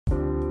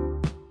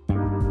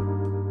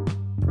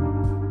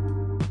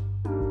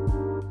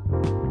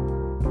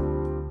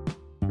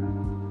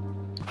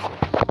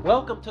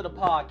Welcome to the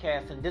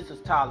podcast, and this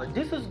is Tyler.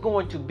 This is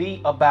going to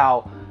be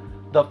about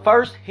the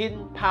first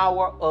hidden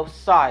power of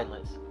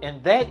silence,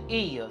 and that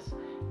is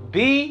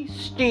be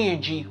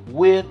stingy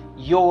with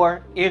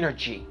your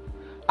energy.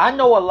 I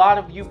know a lot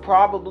of you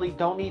probably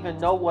don't even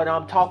know what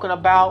I'm talking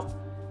about,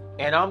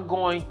 and I'm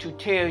going to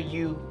tell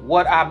you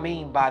what I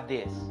mean by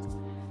this.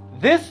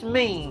 This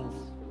means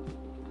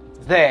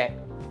that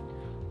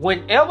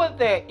whenever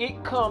that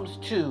it comes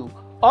to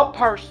a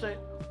person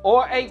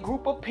or a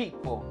group of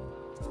people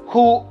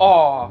who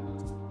are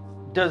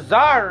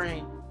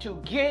desiring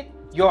to get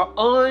your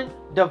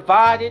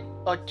undivided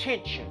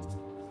attention,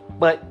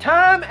 but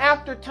time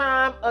after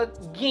time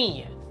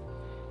again,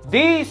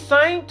 these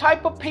same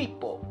type of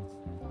people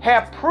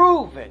have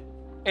proven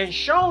and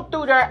shown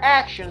through their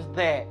actions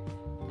that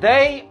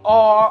they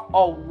are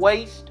a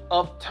waste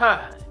of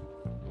time.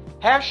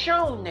 Have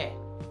shown that.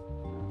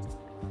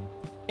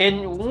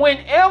 And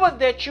whenever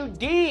that you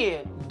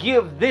did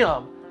give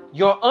them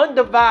your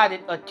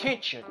undivided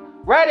attention,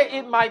 rather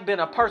it might have been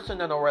a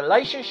person in a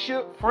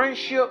relationship,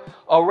 friendship,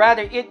 or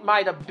rather it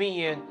might have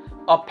been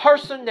a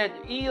person that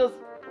is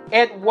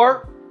at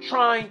work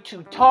trying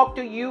to talk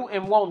to you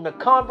and wanting to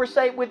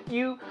conversate with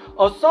you,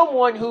 or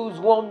someone who's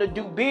wanting to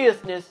do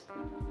business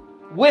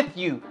with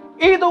you.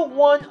 Either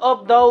one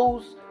of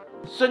those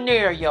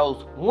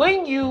scenarios,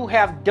 when you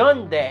have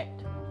done that,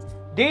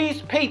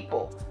 these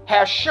people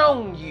have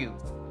shown you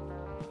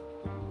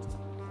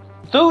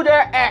through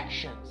their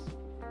actions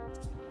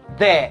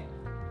that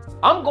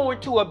I'm going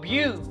to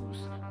abuse,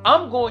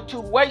 I'm going to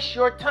waste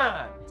your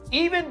time,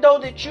 even though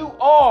that you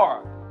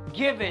are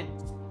giving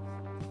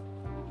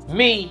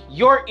me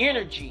your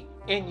energy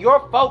and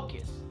your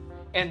focus.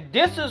 And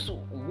this is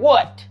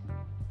what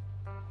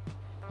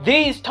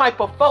these type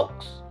of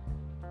folks,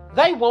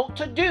 they want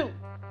to do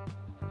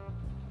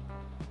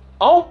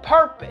on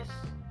purpose.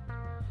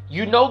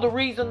 You know the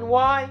reason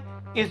why?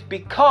 Is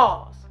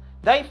because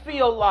they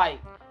feel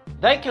like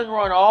they can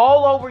run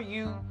all over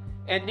you,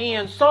 and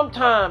then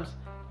sometimes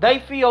they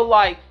feel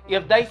like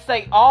if they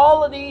say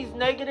all of these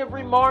negative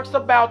remarks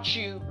about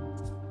you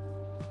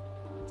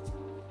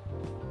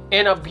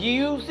and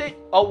abuse it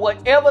or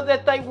whatever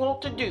that they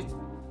want to do,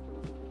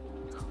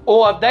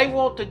 or if they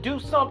want to do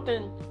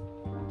something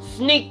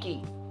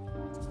sneaky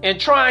and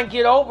try and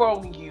get over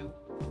on you,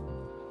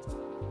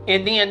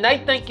 and then they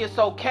think it's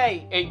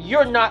okay and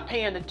you're not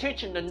paying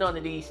attention to none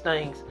of these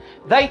things,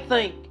 they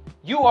think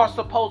you are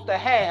supposed to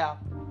have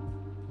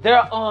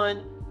their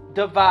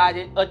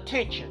undivided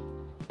attention.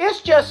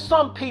 It's just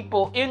some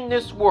people in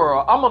this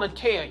world, I'm going to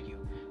tell you,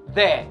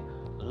 that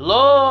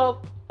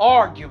love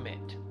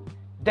argument,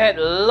 that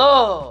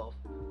love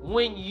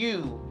when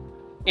you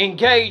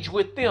engage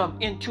with them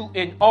into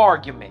an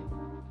argument,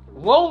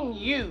 want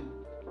you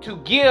to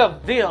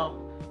give them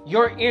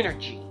your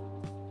energy.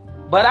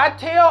 But I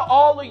tell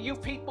all of you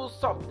people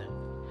something.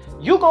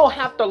 You're going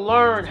to have to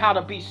learn how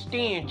to be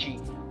stingy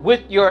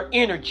with your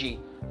energy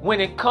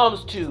when it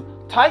comes to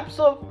types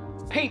of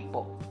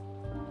people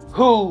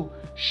who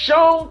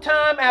shown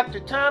time after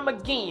time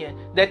again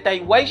that they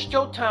waste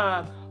your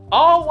time,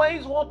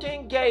 always want to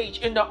engage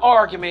in the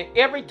argument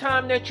every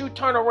time that you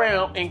turn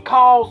around and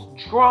cause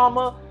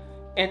drama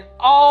and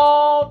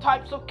all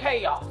types of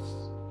chaos.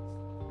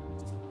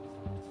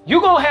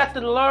 You're going to have to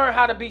learn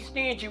how to be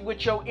stingy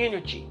with your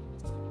energy.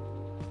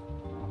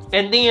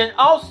 And then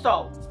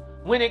also,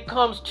 when it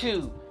comes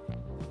to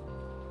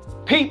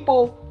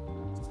people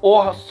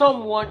or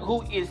someone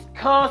who is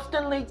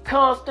constantly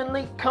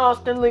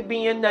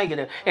being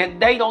negative,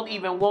 and they don't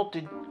even want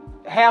to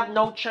have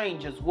no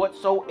changes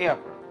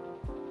whatsoever.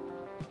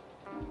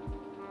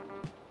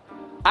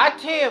 I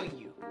tell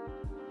you,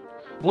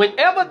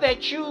 whenever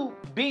that you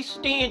be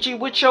stingy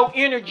with your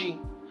energy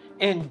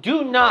and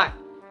do not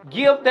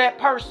give that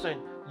person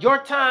your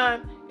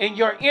time and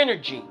your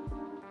energy,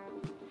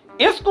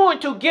 it's going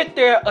to get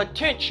their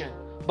attention,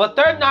 but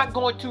they're not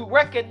going to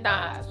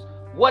recognize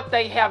what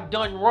they have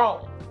done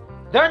wrong.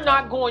 They're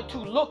not going to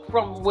look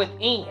from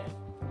within.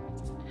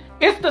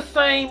 It's the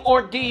same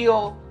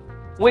ordeal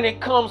when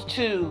it comes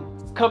to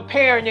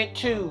comparing it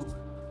to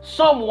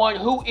someone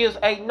who is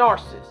a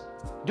narcissist.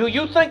 Do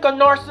you think a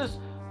narcissist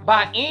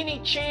by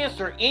any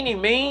chance or any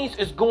means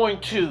is going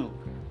to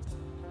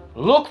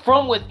look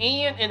from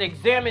within and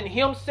examine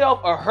himself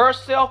or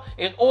herself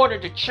in order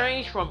to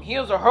change from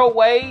his or her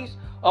ways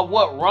of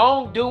what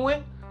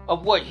wrongdoing,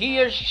 of what he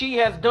or she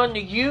has done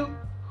to you?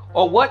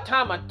 Or what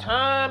time of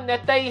time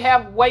that they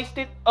have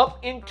wasted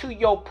up into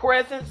your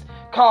presence,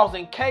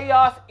 causing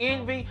chaos,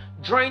 envy,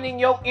 draining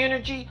your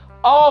energy,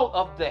 all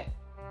of that?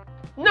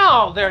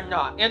 No, they're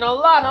not. And a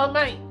lot of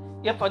them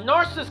ain't. If a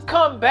narcissist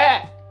come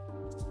back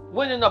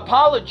with an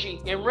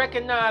apology and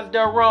recognize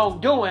their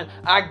wrongdoing,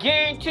 I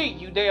guarantee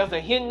you there's a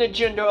hidden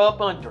agenda up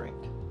under it.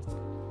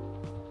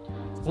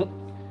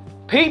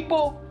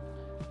 People,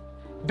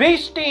 be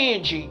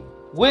stingy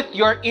with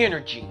your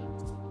energy.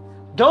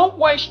 Don't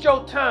waste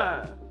your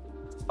time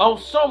on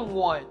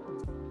someone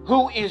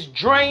who is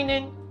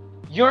draining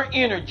your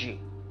energy.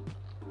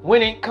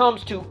 When it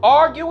comes to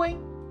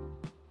arguing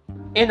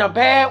in a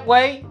bad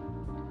way,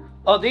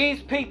 of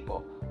these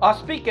people are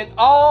speaking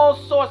all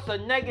sorts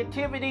of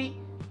negativity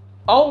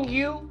on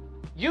you,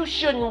 you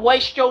shouldn't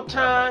waste your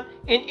time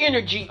and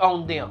energy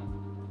on them.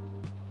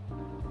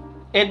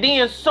 And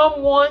then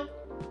someone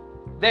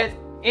that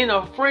in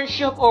a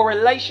friendship or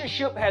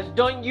relationship has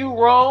done you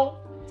wrong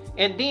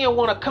and then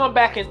want to come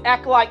back and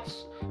act like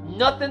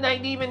nothing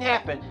ain't even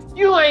happened.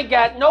 You ain't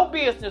got no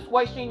business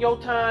wasting your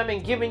time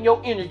and giving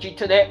your energy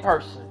to that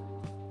person.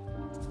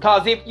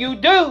 Because if you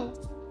do,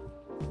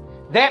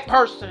 that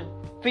person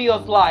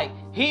feels like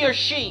he or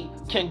she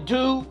can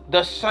do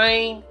the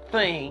same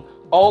thing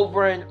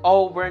over and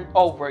over and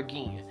over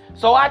again.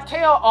 So I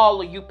tell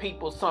all of you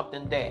people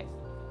something, that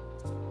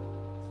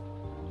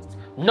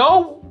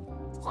know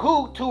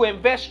who to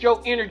invest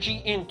your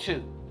energy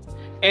into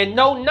and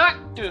know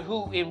not to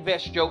who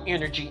invest your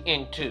energy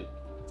into.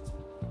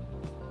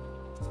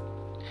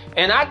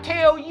 And I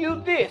tell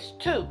you this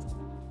too,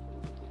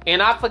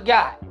 and I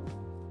forgot.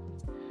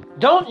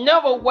 Don't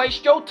never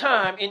waste your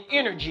time and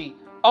energy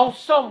on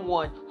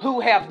someone who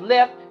have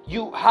left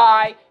you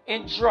high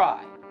and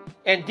dry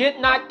and did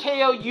not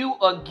tell you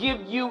or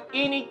give you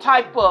any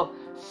type of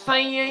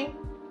saying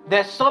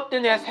that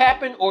something has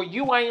happened, or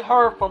you ain't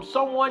heard from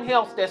someone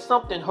else that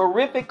something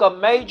horrific or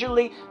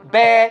majorly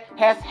bad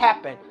has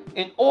happened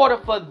in order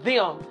for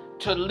them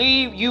to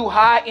leave you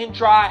high and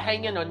dry,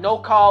 hanging a no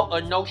call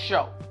or no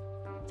show.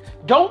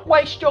 Don't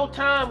waste your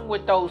time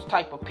with those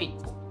type of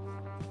people.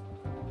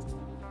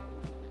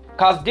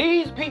 Because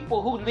these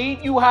people who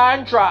leave you high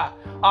and dry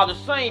are the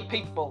same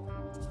people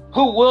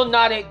who will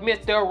not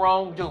admit their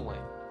wrongdoing.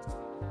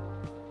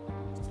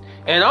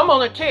 And I'm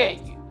going to tell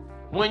you,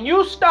 when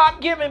you stop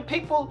giving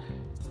people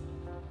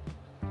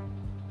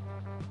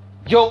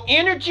your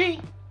energy,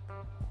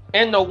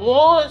 and the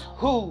ones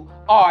who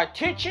are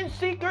attention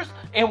seekers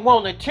and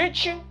want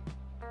attention,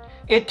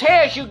 it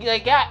tells you they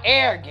got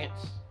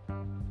arrogance.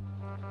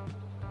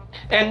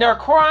 And they're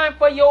crying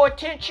for your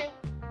attention.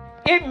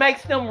 It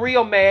makes them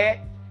real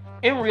mad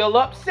and real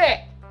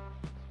upset.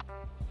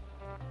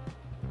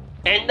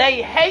 And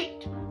they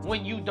hate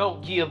when you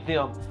don't give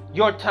them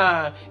your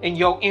time and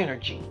your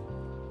energy.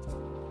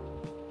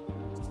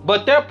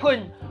 But they're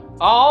putting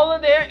all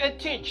of their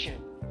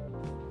attention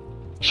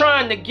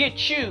trying to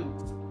get you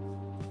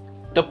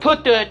to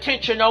put the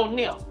attention on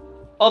them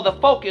or the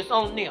focus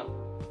on them.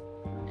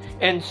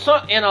 And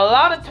a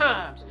lot of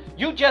times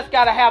you just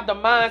got to have the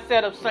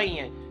mindset of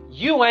saying,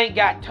 you ain't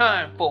got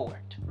time for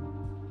it.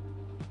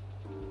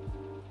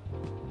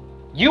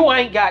 You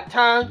ain't got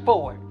time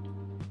for it.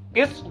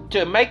 It's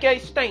to make a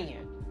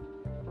stand.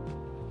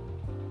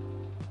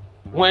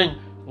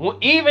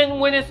 Even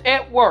when it's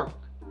at work,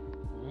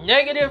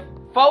 negative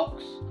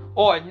folks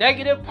or a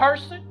negative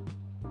person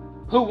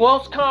who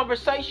wants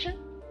conversation,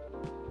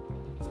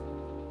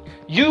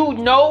 you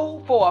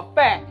know for a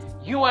fact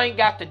you ain't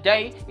got the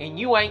day and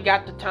you ain't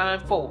got the time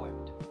for it.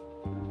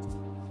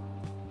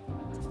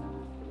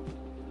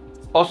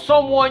 Or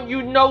someone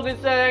you know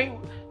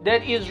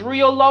that is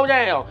real low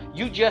down,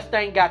 you just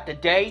ain't got the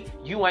day,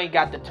 you ain't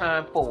got the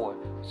time for it.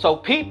 So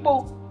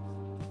people,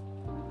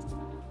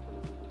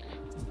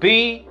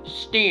 be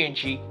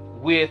stingy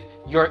with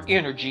your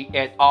energy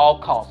at all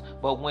costs.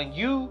 But when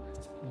you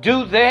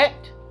do that,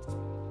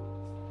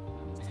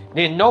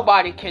 then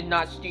nobody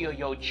cannot steal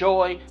your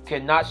joy,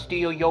 cannot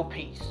steal your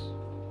peace.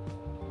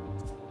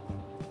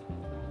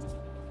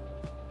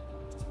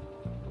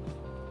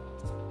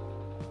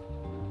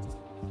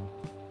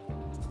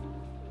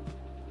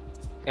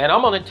 And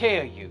I'm going to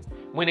tell you,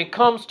 when it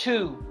comes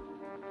to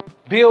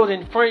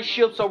building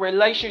friendships or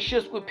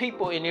relationships with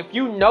people, and if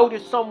you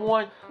notice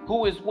someone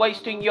who is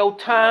wasting your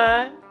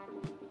time,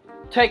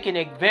 taking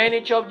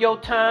advantage of your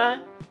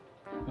time,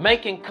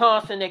 making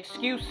constant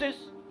excuses,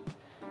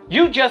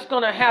 you just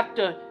going to have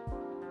to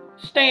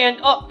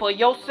stand up for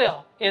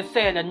yourself and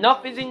say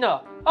enough is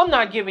enough. I'm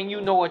not giving you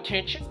no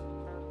attention.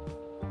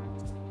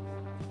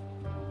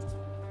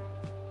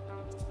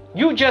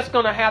 You just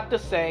going to have to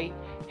say,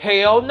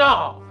 hell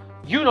no.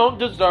 You don't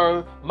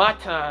deserve my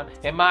time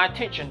and my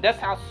attention. That's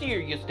how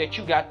serious that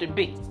you got to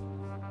be.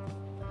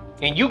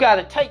 And you got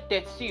to take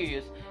that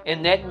serious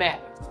in that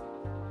matter.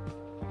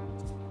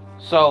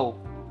 So,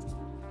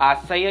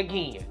 I say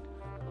again,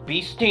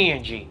 be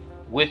stingy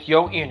with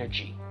your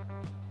energy.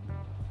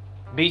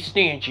 Be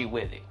stingy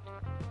with it.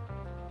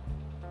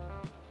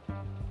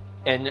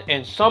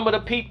 And some of the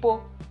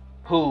people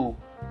who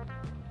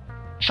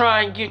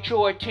try and get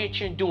your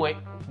attention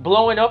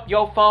blowing up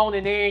your phone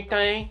and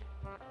everything,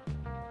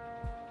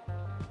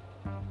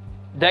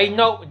 they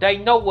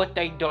know what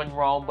they done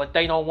wrong, but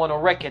they don't want to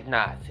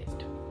recognize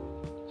it.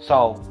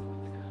 So,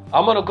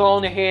 I'm going to go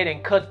on ahead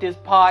and cut this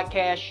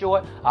podcast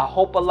short. I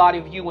hope a lot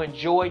of you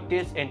enjoyed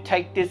this and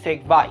take this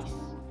advice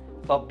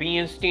of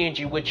being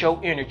stingy with your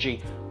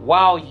energy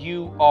while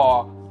you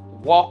are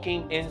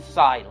walking in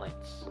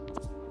silence.